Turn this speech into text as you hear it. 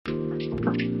This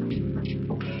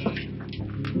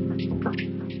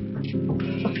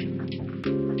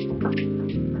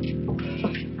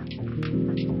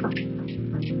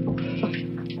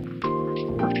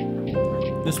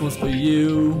one's for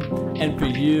you, and for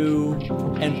you,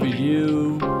 and for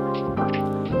you.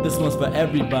 This one's for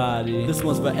everybody. This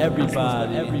one's for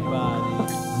everybody.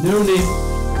 Nuñez.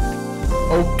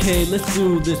 Okay, let's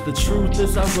do this. The truth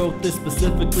is I wrote this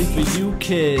specifically for you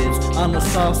kids. On a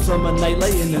soft summer night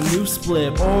late in a new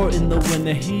split, or in the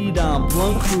winter heat I'm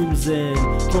blunt cruising.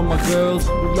 For my girls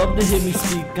who love to hear me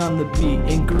speak on the beat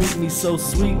and greet me so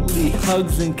sweetly,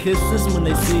 hugs and kisses when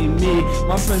they see me.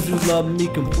 My friends who love me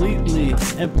completely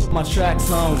and put my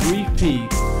tracks on repeat.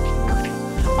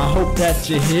 I hope that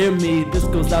you hear me. This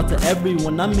goes out to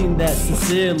everyone, I mean that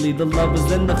sincerely. The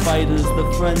lovers and the fighters,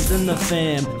 the friends and the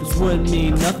fam. This wouldn't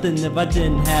mean nothing if I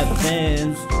didn't have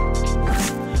fans.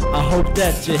 I hope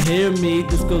that you hear me.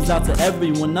 This goes out to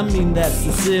everyone, I mean that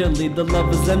sincerely. The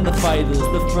lovers and the fighters,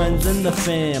 the friends and the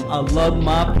fam. I love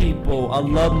my people, I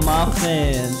love my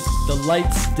fans. The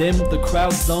lights dim, the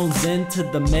crowd zones into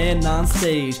the man on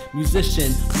stage.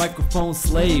 Musician, microphone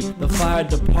slave. The fire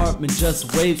department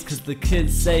just waits, cause the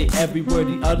kids say every word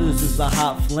he utters is a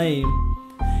hot flame.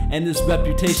 And his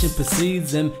reputation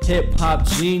precedes him. Hip-hop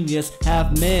genius,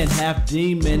 half man, half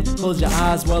demon. Close your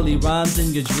eyes while he rhymes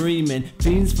and you're dreaming.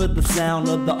 Fiends for the sound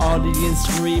of the audience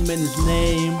screaming his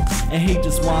name. And he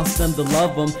just wants them to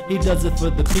love him. He does it for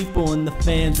the people and the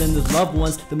fans and his loved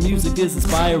ones. The music is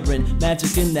inspiring,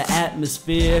 magic in the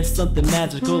atmosphere. Something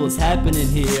magical is happening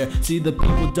here. See, the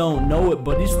people don't know it,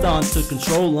 but he's starting to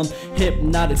control them.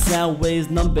 Hypnotic sound waves,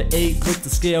 number 8, break the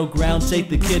scale, ground shake.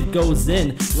 The kid goes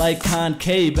in like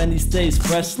concave, and he stays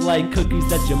fresh like cookies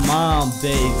that your mom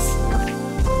bakes.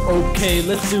 Okay,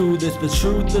 let's do this. The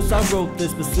truth is I wrote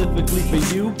this specifically for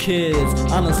you kids.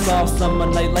 On a soft summer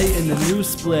night late in the new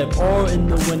split, or in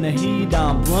the winter heat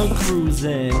I'm blunt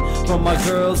cruising. For my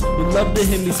girls who love to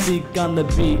hear me speak on the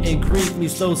beat and greet me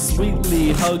so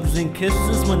sweetly, hugs and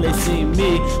kisses when they see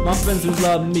me. My friends who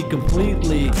love me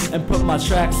completely and put my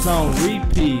tracks on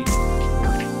repeat.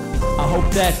 I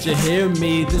hope that you hear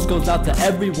me. This goes out to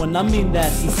everyone, I mean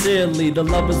that sincerely. The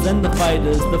lovers and the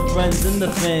fighters, the friends and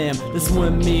the fam. This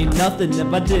wouldn't mean nothing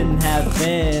if I didn't have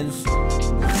fans.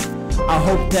 I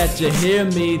hope that you hear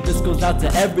me. This goes out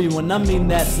to everyone, I mean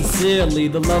that sincerely.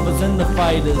 The lovers and the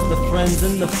fighters, the friends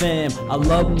and the fam. I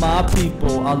love my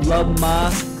people, I love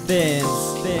my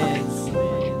fans.